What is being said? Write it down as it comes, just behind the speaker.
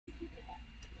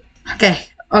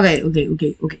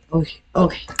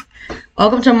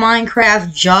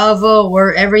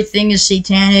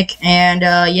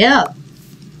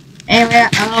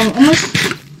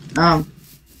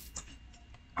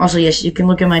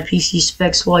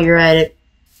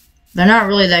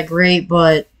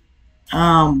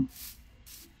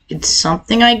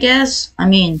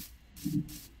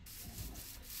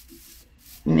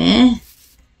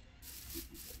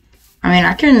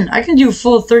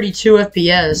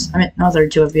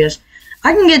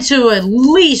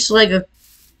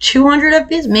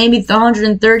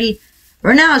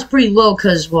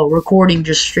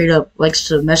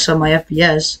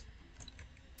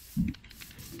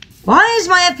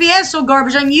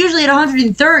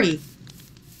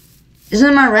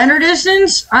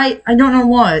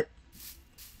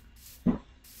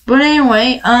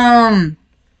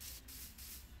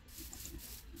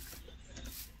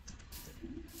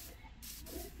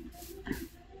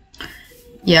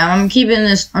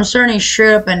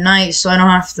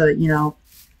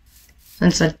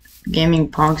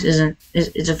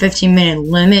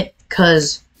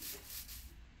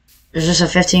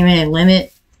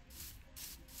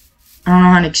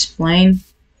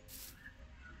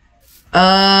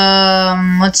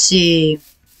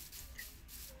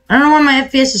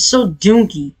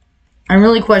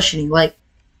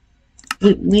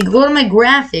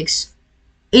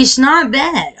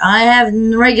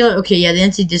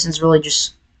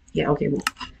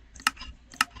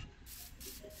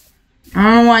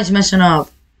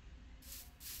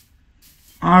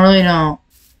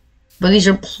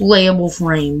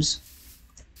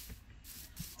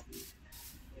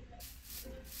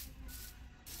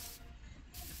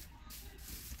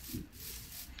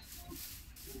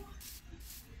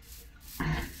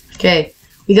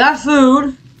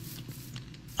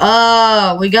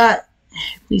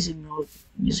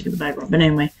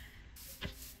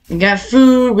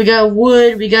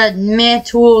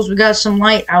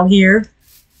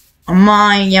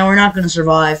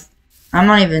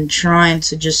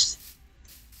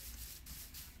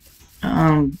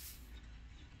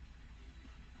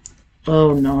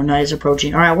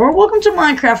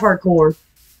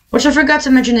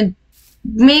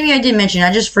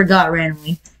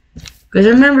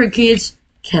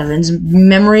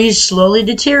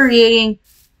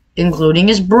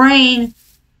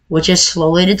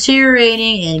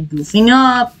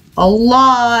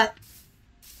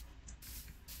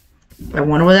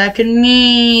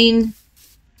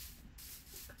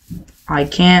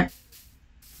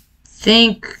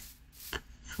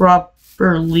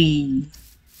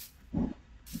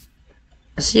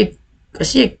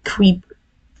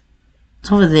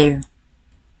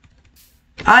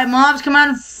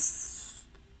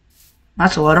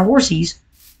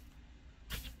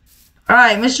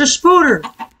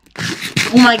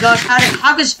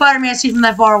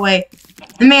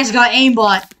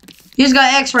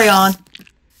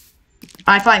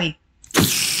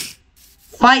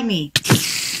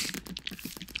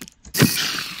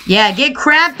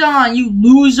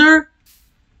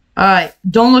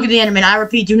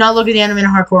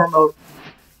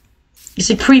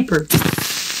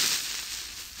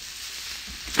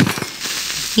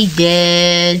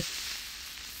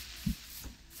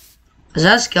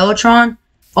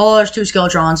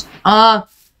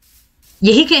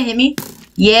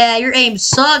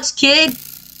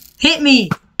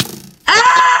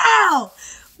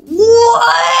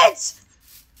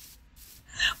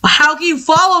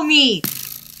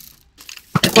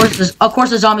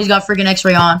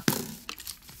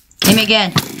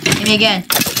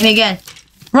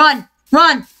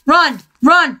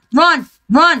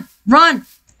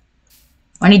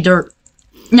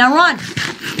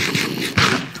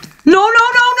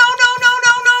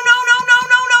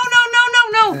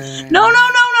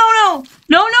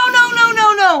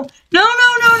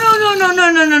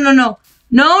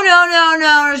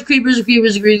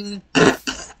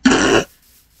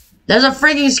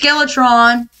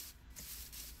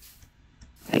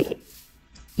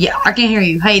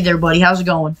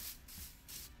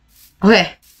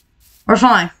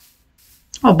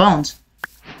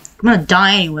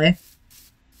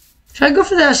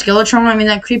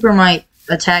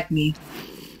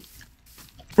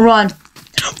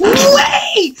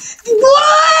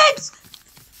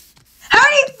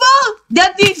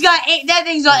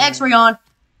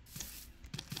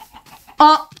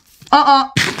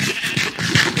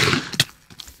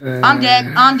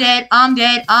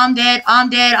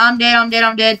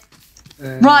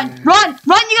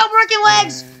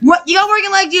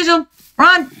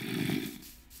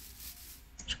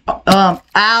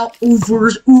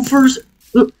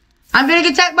I'm gonna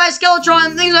get attacked by a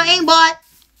Skeletron. Things are aimbot.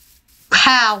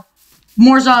 How?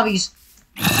 More zombies.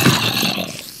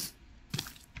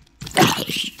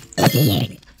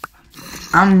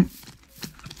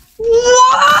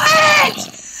 What?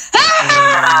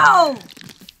 How?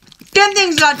 Them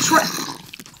things got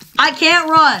I can't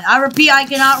run. I repeat, I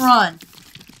cannot run.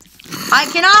 I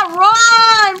cannot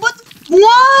run.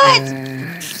 What?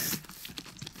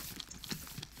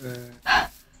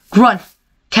 Run.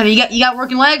 Kevin, you got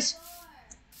working legs?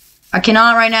 I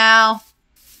cannot right now.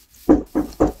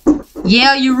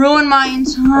 Yeah, you ruined my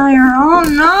entire... Oh,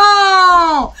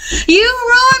 no! You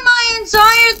ruined my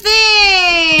entire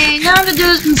thing! Now I have to do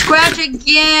this from scratch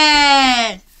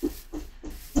again!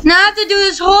 Now I have to do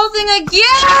this whole thing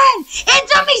again! It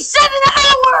took me 7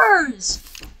 hours!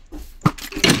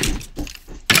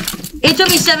 It took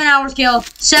me 7 hours, Kale.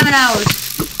 7 hours.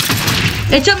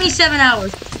 It took me 7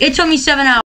 hours. It took me 7 hours.